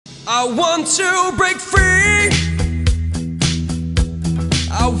I want to break free.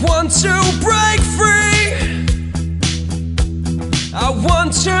 I want to break free. I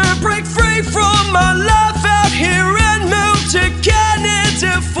want to break free from my life out here and move to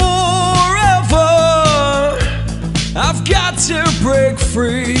Canada forever. I've got to break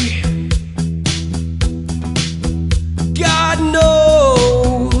free. God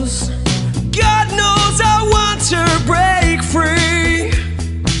knows I want to break free.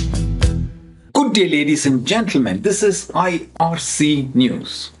 Good day, ladies and gentlemen. This is IRC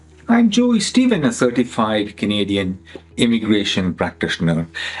News. I'm Joey Stephen, a certified Canadian immigration practitioner,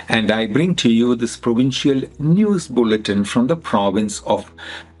 and I bring to you this Provincial News Bulletin from the province of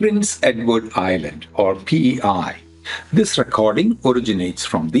Prince Edward Island, or PEI. This recording originates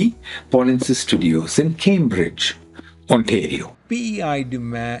from the Polinsys studios in Cambridge, Ontario. PEI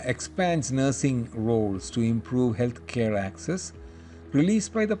expands nursing roles to improve healthcare access,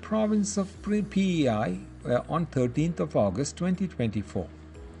 released by the province of PEI on 13th of August 2024.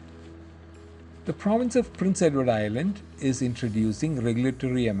 The province of Prince Edward Island is introducing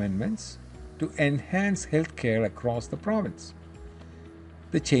regulatory amendments to enhance healthcare across the province.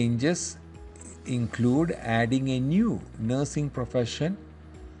 The changes include adding a new nursing profession,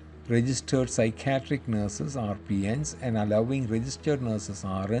 registered psychiatric nurses RPNs, and allowing registered nurses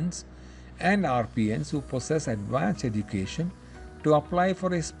RNs and RPNs who possess advanced education to apply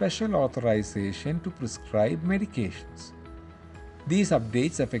for a special authorization to prescribe medications. These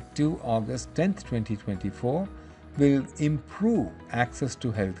updates, effective August 10, 2024, will improve access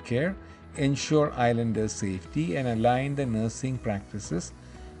to healthcare, ensure islanders' safety, and align the nursing practices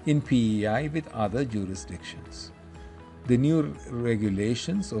in PEI with other jurisdictions. The new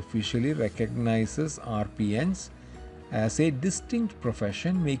regulations officially recognizes RPNs as a distinct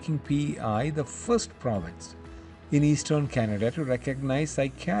profession, making PEI the first province in Eastern Canada to recognize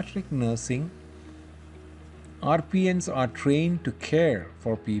psychiatric nursing. RPNs are trained to care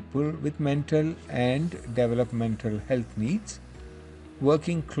for people with mental and developmental health needs,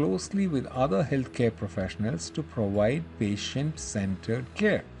 working closely with other healthcare professionals to provide patient-centered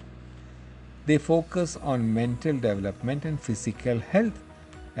care. They focus on mental development and physical health,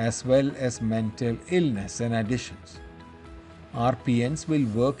 as well as mental illness and addictions. RPNs will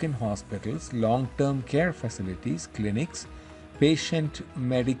work in hospitals, long-term care facilities, clinics, patient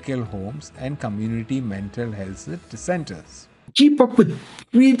medical homes, and community mental health centers. Keep up with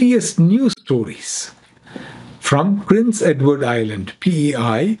previous news stories from Prince Edward Island,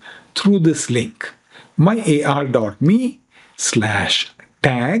 PEI, through this link,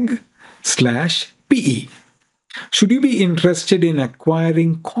 myar.me/tag/PE. Should you be interested in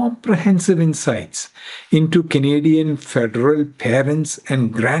acquiring comprehensive insights into Canadian federal parents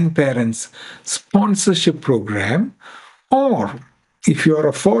and grandparents sponsorship program, or if you are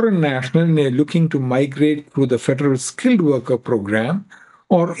a foreign national and you're looking to migrate through the federal skilled worker program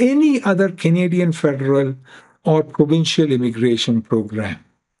or any other Canadian federal or provincial immigration program,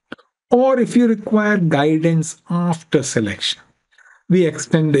 or if you require guidance after selection, we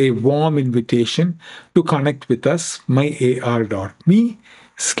extend a warm invitation to connect with us, myar.me/C.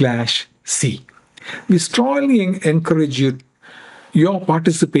 We strongly encourage your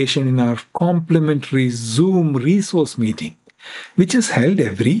participation in our complimentary Zoom resource meeting, which is held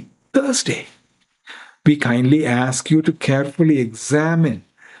every Thursday. We kindly ask you to carefully examine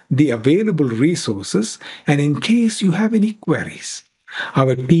the available resources, and in case you have any queries,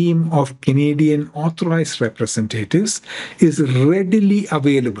 our team of Canadian authorized representatives is readily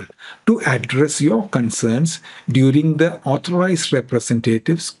available to address your concerns during the authorized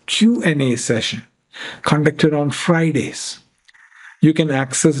representatives Q&A session conducted on Fridays. You can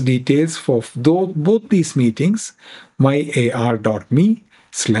access details for both these meetings,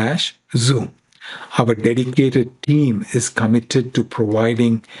 myar.me/Zoom. Our dedicated team is committed to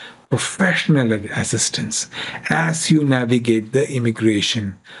providing professional assistance as you navigate the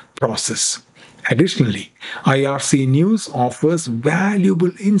immigration process. Additionally, IRC News offers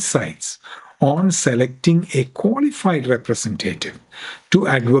valuable insights on selecting a qualified representative to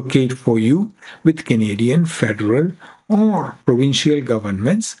advocate for you with Canadian federal or provincial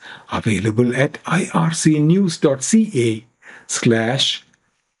governments, available at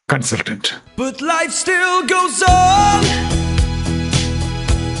ircnews.ca/consultant. But life still goes on.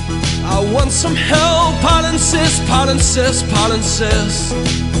 I want some help, Polinsys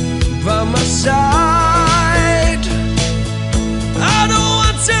by my side. I don't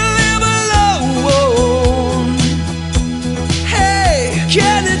want to live alone. Hey,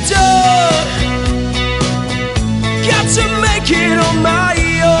 Canada, got to make it on my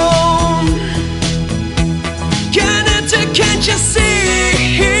own. Canada, can't you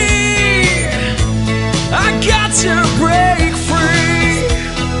see? to break